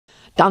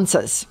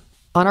danzas.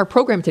 On our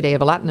program today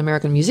of Latin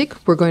American music,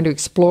 we're going to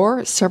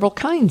explore several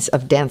kinds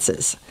of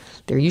dances.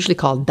 They're usually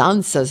called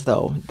danzas,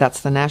 though.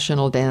 That's the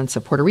national dance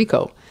of Puerto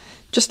Rico.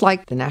 Just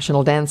like the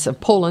national dance of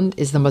Poland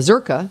is the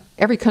mazurka,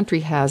 every country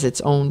has its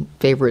own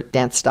favorite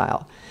dance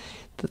style.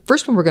 The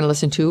first one we're going to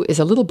listen to is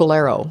a little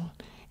bolero,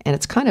 and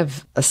it's kind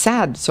of a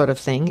sad sort of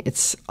thing.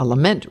 It's a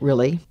lament,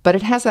 really, but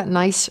it has that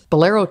nice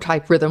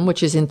bolero-type rhythm,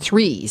 which is in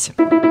threes.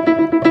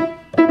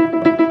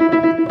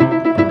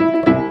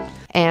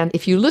 And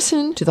if you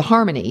listen to the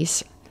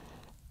harmonies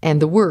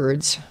and the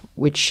words,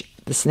 which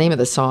the name of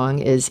the song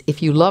is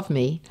If You Love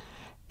Me,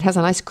 it has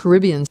a nice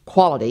Caribbean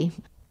quality.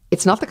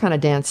 It's not the kind of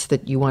dance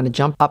that you want to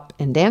jump up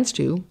and dance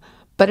to,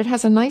 but it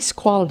has a nice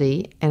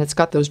quality, and it's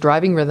got those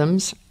driving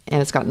rhythms,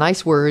 and it's got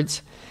nice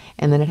words,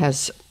 and then it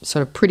has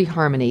sort of pretty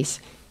harmonies.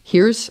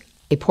 Here's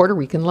a Puerto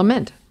Rican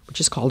lament, which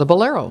is called a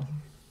bolero.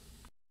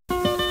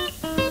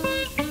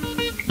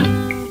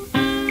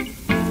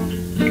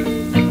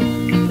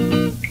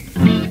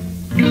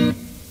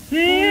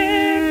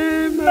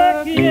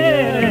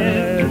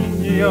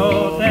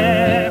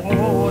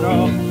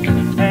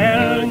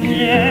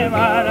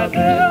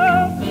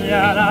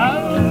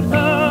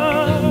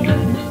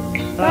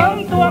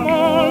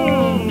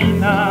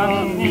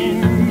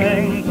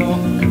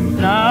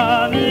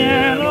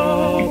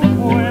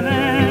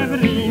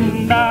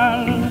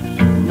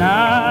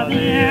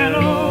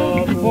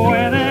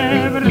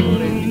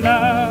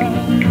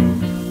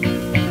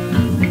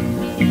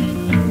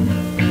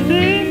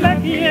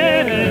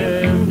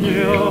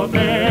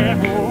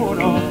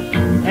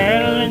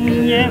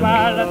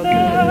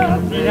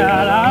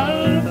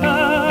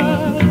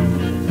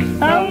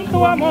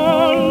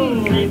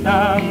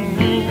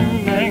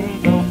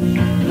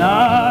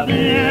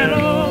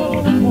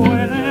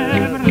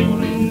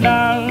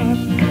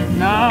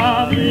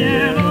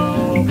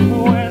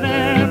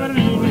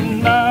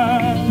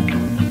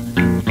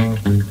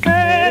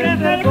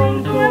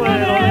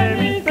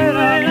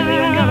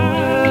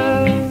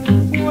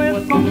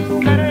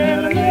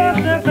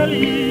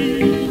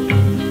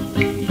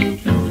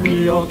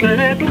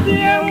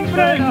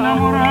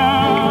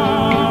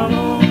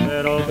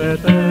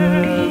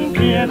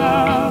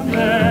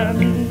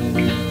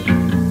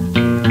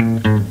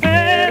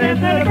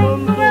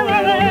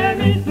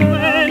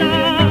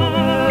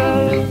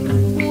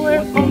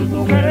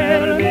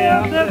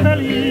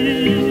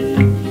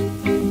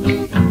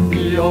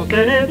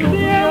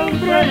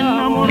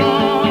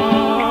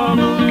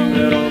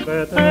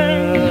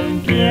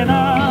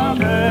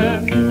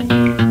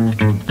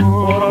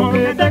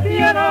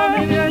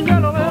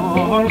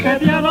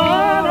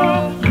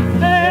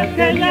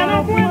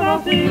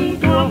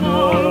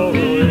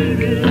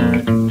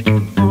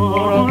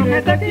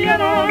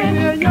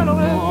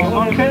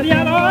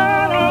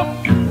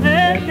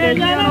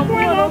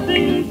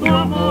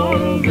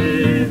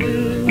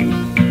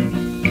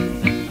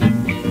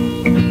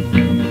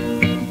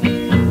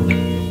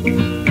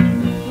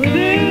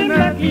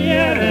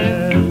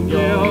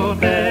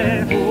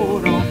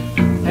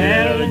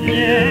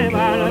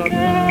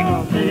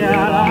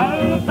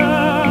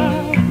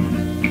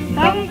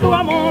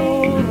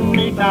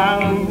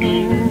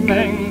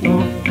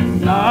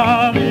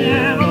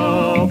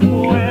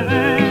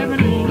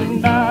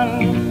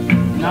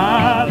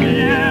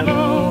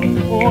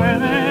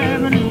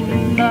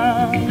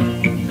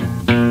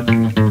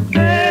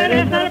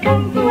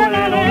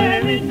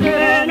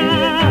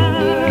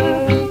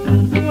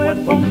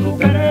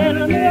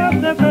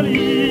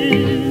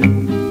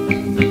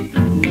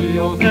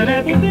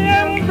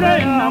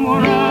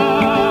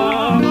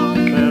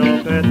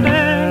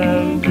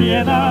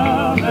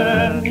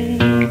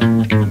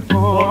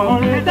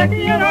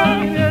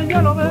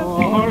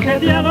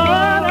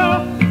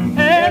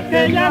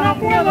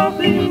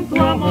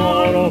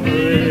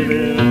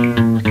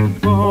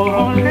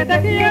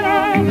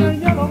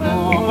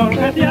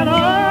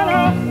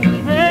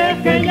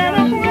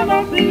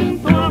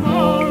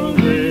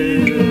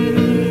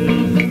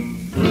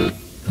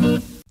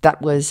 That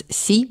was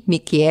Si Me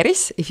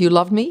Quieres, If You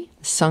Love Me,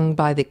 sung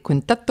by the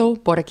Quinteto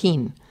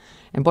Boricín.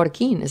 And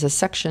Boricín is a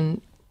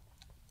section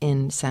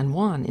in San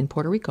Juan in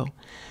Puerto Rico.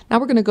 Now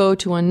we're going to go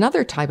to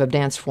another type of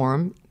dance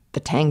form, the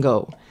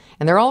tango.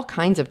 And there are all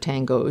kinds of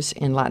tangos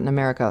in Latin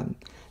America.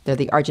 They're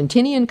the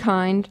Argentinian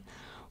kind,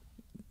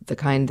 the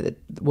kind that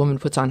the woman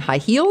puts on high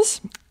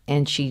heels,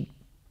 and she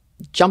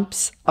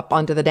jumps up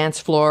onto the dance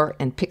floor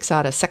and picks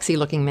out a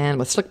sexy-looking man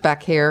with slick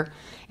back hair,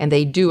 and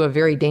they do a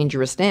very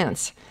dangerous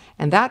dance.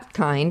 And that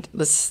kind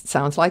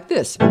sounds like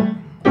this.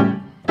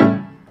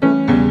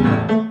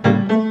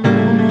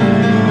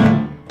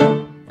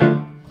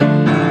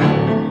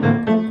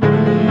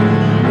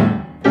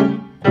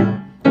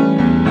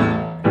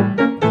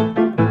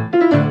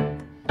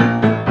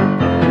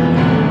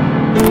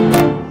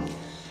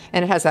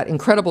 And it has that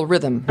incredible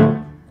rhythm.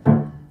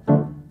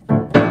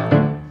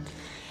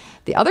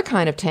 The other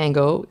kind of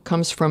tango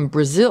comes from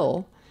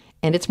Brazil,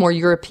 and it's more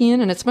European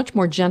and it's much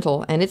more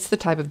gentle, and it's the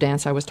type of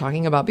dance I was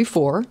talking about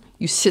before.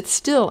 You sit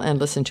still and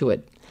listen to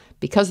it.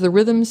 because the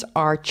rhythms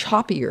are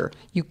choppier.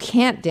 You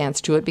can't dance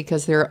to it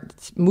because they're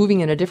moving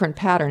in a different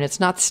pattern. It's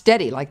not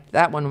steady like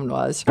that one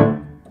was.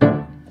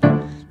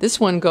 This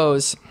one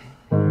goes.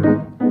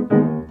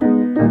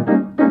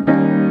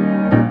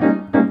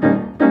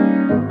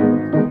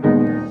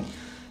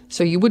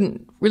 So you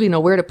wouldn't really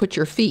know where to put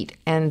your feet.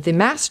 And the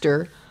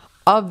master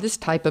of this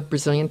type of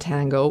Brazilian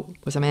tango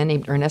was a man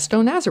named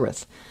Ernesto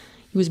Nazareth.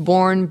 He was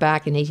born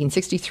back in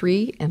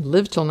 1863 and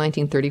lived till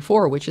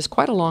 1934, which is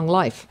quite a long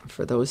life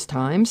for those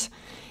times.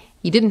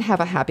 He didn't have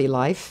a happy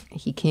life.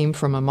 He came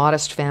from a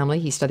modest family.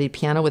 He studied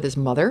piano with his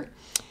mother,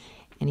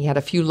 and he had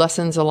a few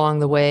lessons along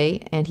the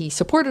way, and he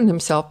supported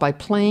himself by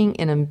playing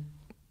in a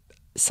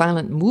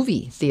silent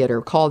movie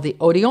theater called the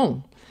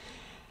Odeon.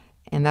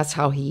 And that's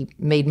how he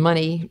made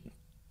money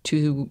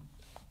to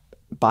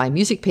buy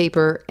music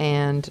paper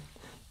and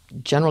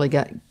generally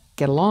get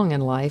along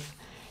in life.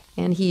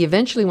 And he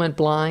eventually went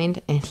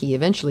blind, and he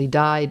eventually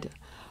died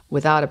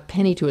without a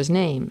penny to his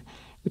name,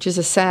 which is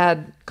a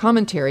sad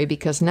commentary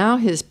because now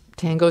his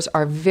tangos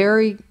are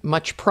very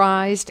much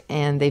prized,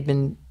 and they've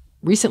been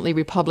recently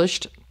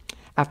republished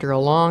after a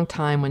long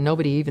time when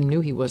nobody even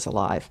knew he was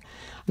alive.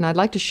 And I'd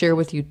like to share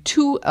with you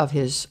two of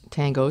his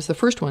tangos. The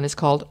first one is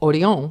called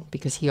Odeon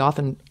because he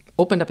often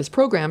opened up his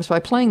programs by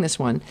playing this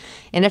one,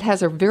 and it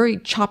has a very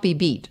choppy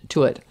beat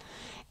to it.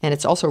 And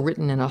it's also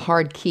written in a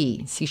hard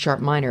key,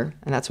 C-sharp minor,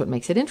 and that's what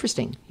makes it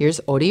interesting. Here's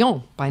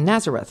Odeon by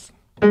Nazareth.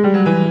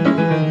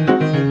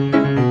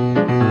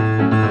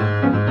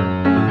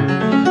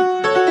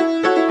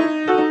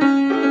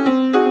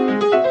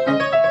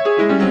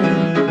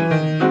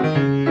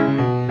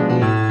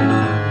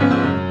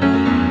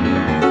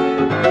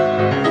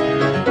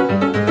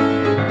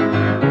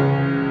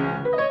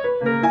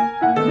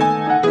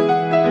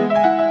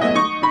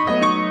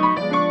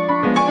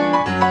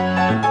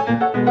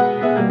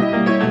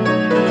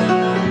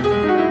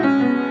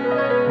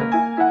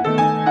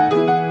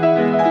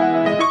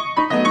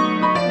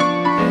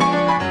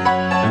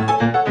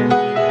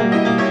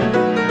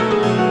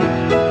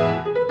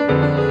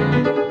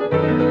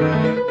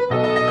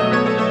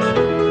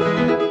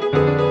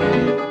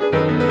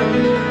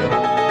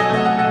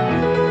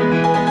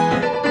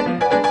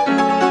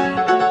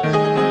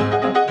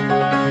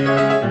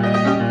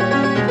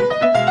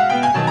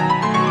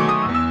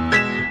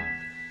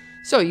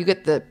 So you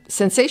get the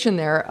sensation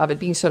there of it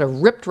being sort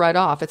of ripped right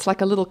off. It's like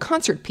a little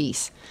concert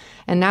piece.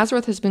 And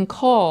Nazareth has been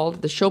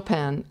called the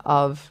Chopin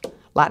of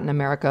Latin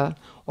America,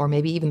 or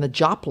maybe even the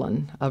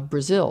Joplin of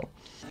Brazil.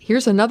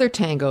 Here's another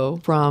tango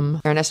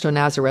from Ernesto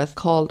Nazareth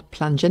called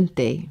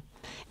Plangente.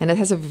 And it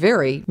has a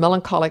very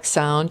melancholic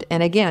sound.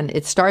 And again,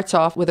 it starts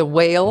off with a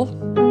wail.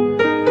 And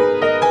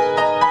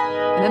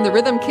then the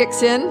rhythm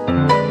kicks in.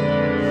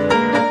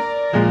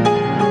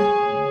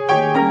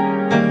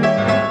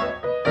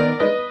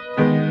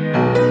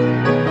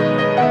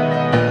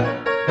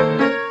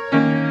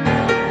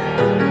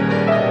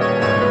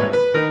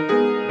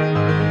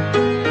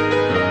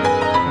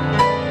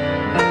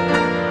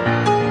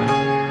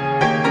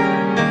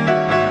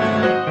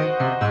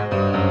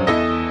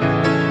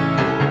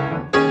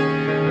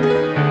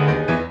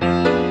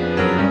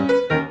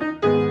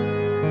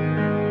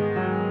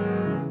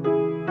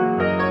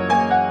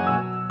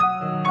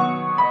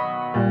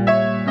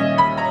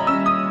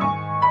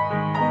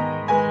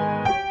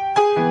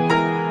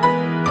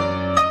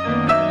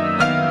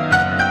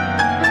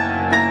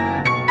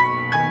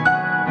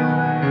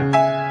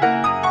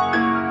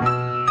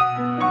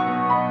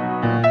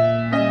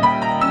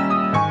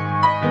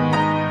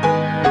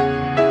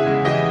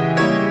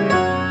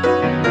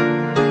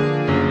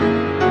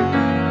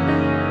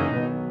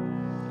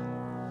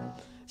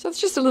 So it's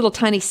just a little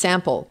tiny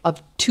sample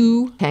of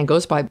two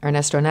tangos by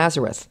Ernesto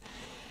Nazareth.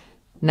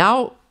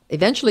 Now,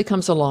 eventually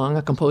comes along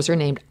a composer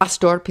named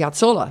Astor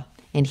Piazzolla,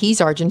 and he's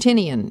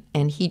Argentinian,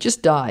 and he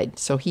just died.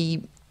 So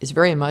he is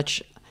very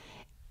much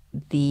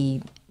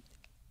the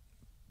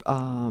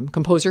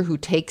composer who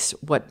takes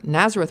what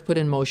Nazareth put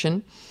in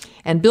motion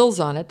and builds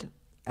on it,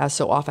 as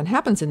so often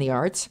happens in the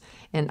arts.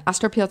 And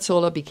Astor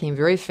Piazzolla became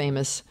very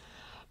famous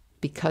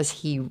because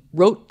he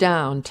wrote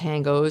down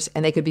tangos,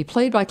 and they could be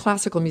played by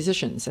classical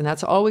musicians. And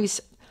that's always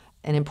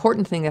an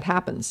important thing that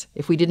happens.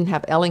 If we didn't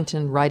have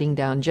Ellington writing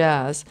down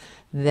jazz,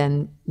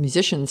 then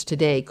musicians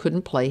today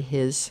couldn't play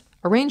his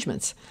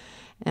arrangements.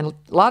 And a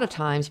lot of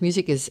times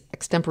music is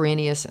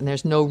extemporaneous and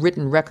there's no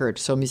written record,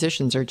 so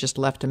musicians are just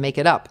left to make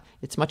it up.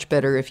 It's much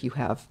better if you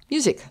have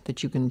music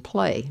that you can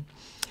play.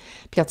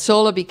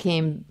 Piazzolla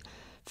became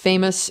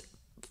famous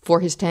for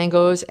his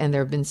tangos, and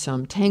there have been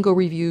some tango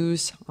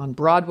reviews on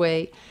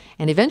Broadway.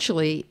 And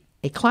eventually,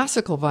 a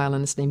classical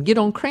violinist named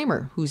Gideon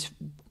Kramer, who's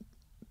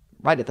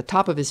right at the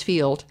top of his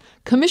field,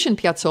 commissioned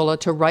Piazzolla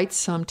to write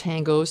some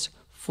tangos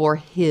for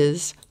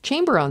his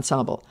chamber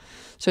ensemble.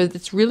 So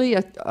it's really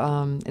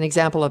an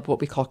example of what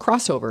we call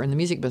crossover in the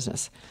music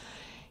business.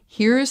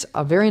 Here's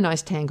a very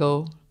nice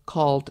tango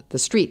called The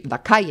Street, La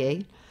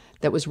Calle,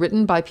 that was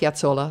written by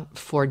Piazzolla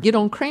for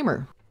Gideon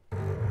Kramer.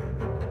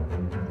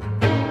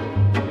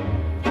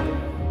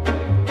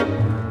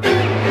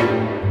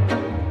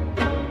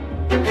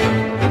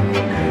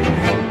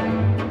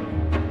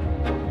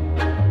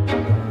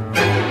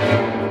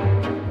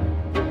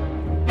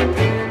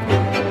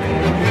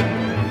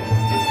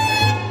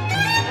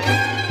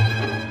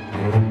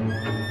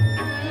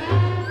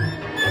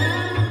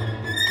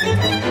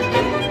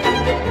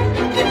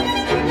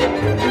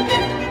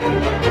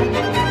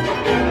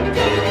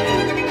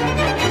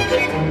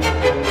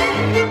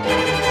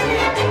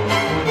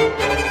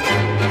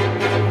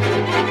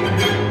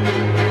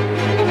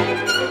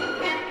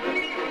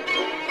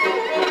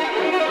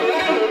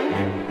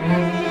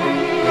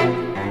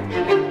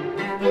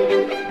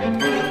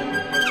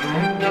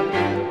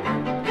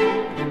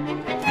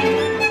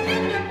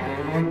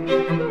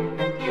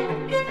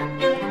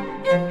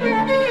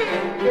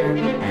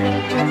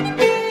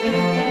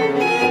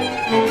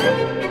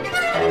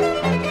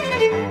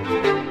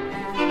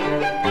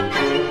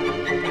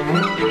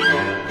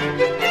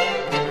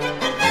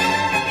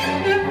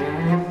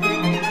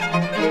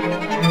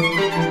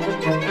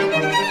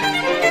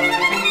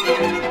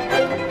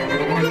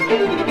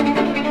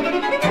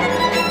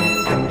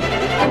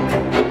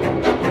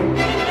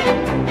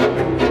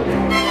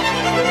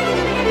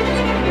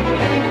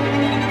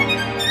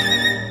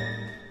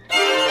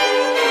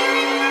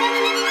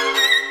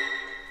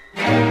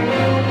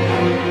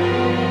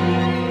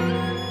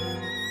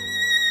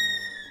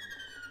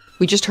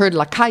 We just heard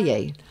La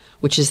Calle,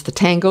 which is the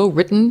tango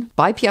written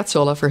by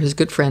Piazzolla for his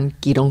good friend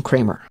Guidon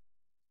Kremer.